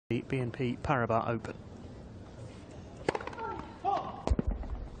The BNP Paribas Open.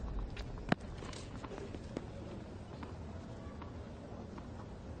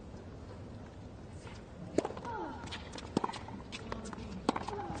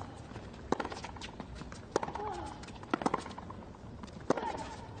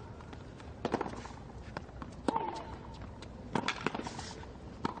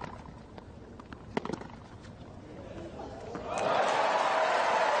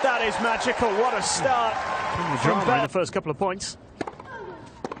 That is magical. What a start from the first couple of points.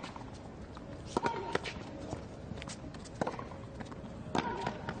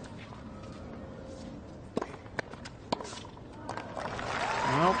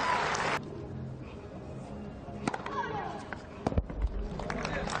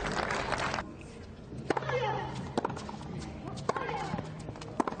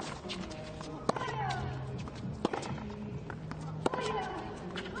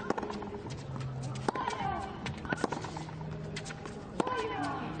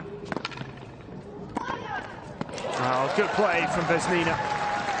 Well, good play from Vesnina.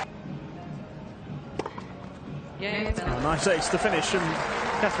 Oh, nice ace to finish from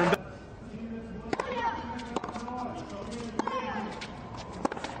Catherine Belis.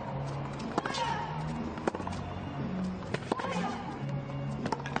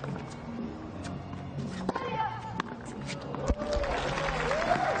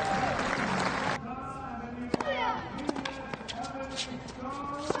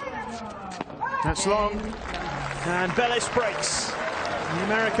 That's long. And Bellis breaks. The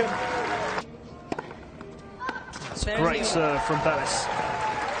American. That's a great serve from Bellis.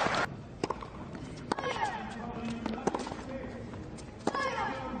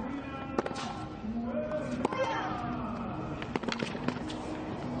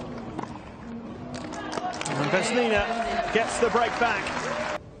 And Vesnina gets the break back.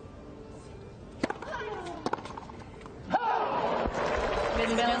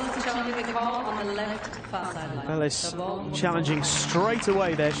 Bellis challenging straight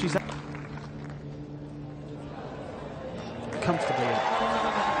away there. She's comfortably in.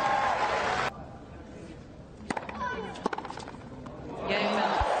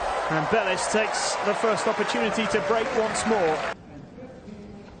 And Bellis takes the first opportunity to break once more.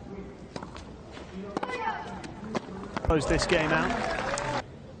 Close this game out.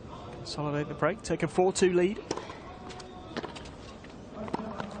 Consolidate the break, take a 4-2 lead.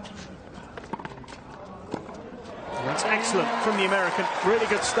 That's excellent from the American. Really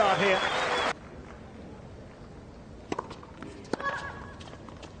good start here.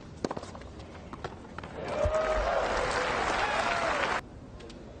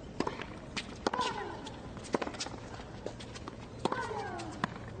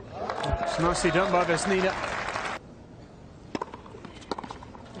 It's nicely done by Vesnina.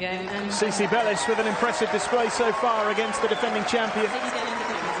 CC Bellis with an impressive display so far against the defending champion.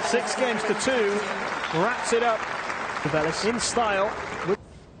 6 games to 2. Wraps it up. Bellis in style.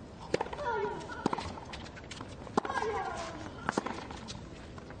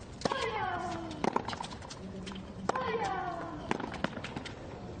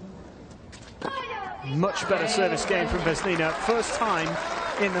 Much better service game from Vesnina. First time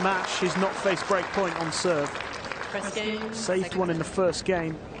in the match she's not faced break point on serve. Saved one in the first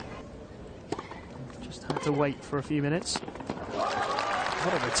game. Just had to wait for a few minutes.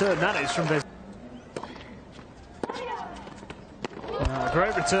 What a return that is from Vesnina.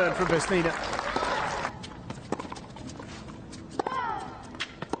 Great return from Vesnina.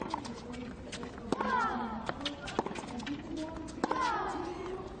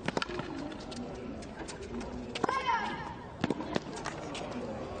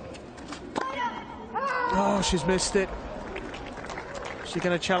 Oh, she's missed it. Is she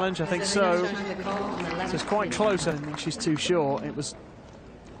going to challenge? I think so. It's quite close. I don't think she's too sure. It was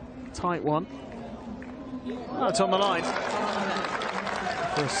a tight one. Oh, it's on the line.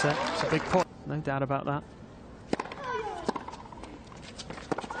 First set, it's a big point, no doubt about that.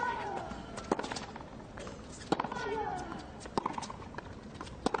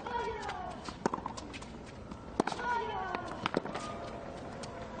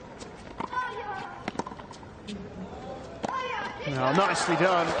 Oh, nicely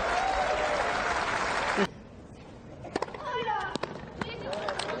done.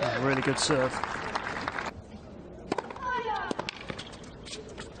 Oh, really good serve.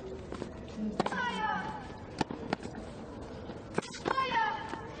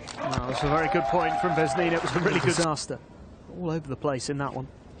 Oh, that's a very good point from Vesnina. It was a really good disaster. All over the place in that one.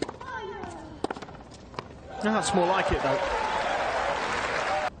 No, that's more like it though.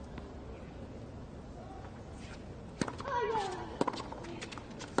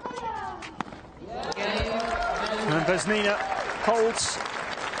 Vesnina holds.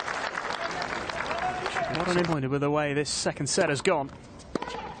 Not disappointed with the way this second set has gone.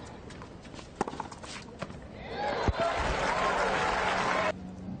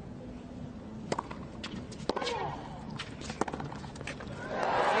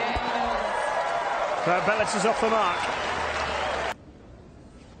 So Bellis is off the mark.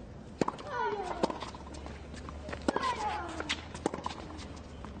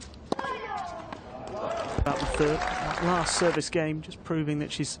 About the third, that last service game, just proving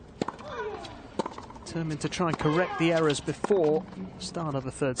that she's determined to try and correct the errors before the start of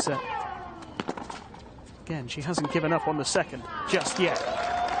the third set. Again, she hasn't given up on the second just yet.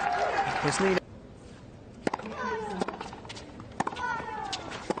 Vesnina.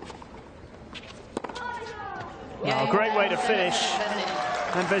 Oh, great way to finish.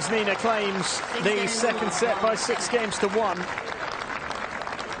 And Vesnina claims the second set by 6 games to 1.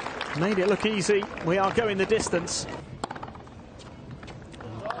 Made it look easy. We are going the distance.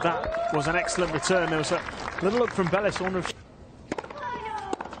 That was an excellent return. There was a little look from Bellis.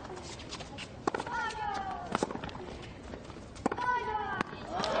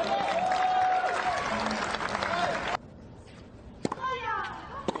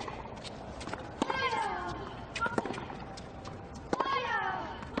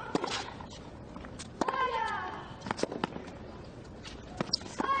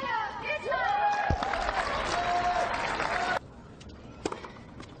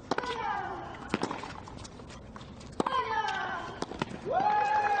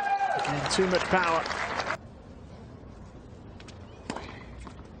 Too much power.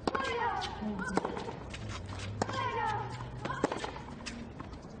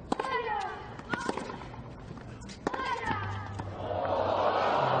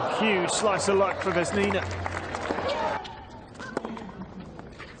 Huge slice of luck for Vesnina.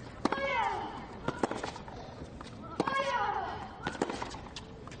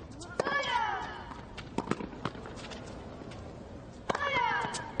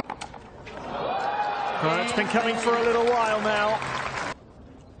 Well, it's been coming for a little while now.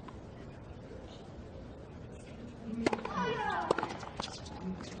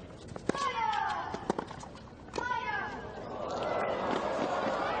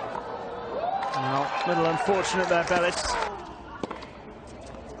 Well, a little unfortunate there, Bellis.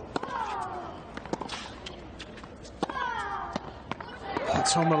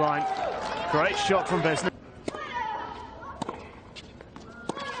 It's on the line. Great shot from Vesnina.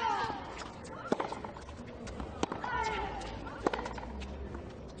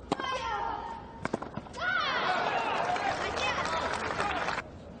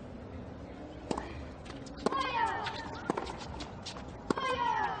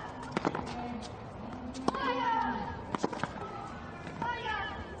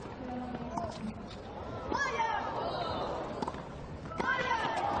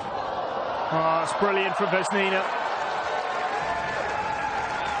 Oh, it's brilliant from Vesnina.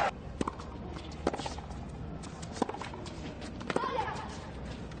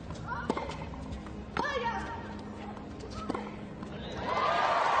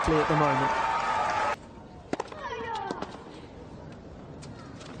 At the moment.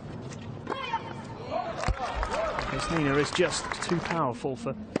 Vesnina is just too powerful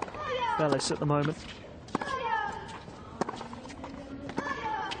for Bellis at the moment.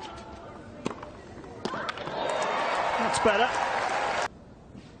 That's better.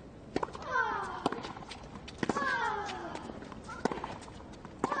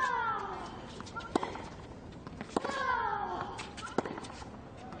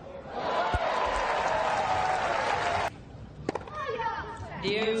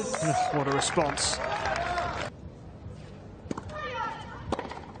 What a response.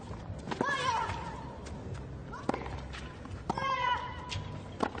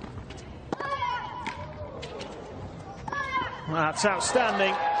 That's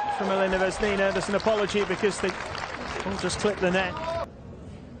outstanding from Elena Vesnina. There's an apology because they all just clipped the net.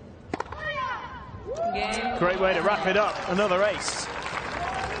 Great way to wrap it up. Another ace.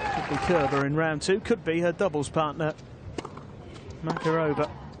 Could be Kerber in round 2. Could be her doubles partner, Makarova.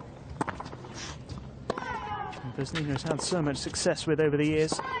 Vesnina has had so much success with over the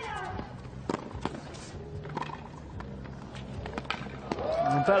years.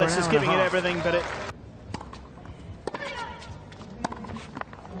 And Bellis is giving it everything, but it...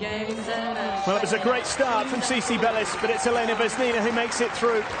 Well, it was a great start from CC Bellis, but it's Elena Vesnina who makes it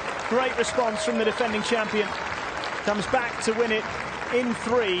through. Great response from the defending champion. Comes back to win it in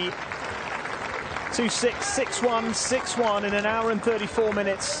 3. 2-6, 6-1, 6-1 in an hour and 34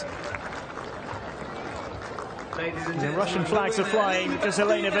 minutes. The Russian flags are flying because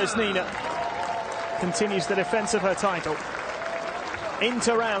Elena Vesnina continues the defence of her title.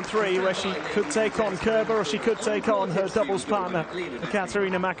 Into round 3, where she could take on Kerber or she could take on her doubles partner,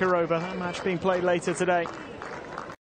 Katerina Makarova. That match being played later today.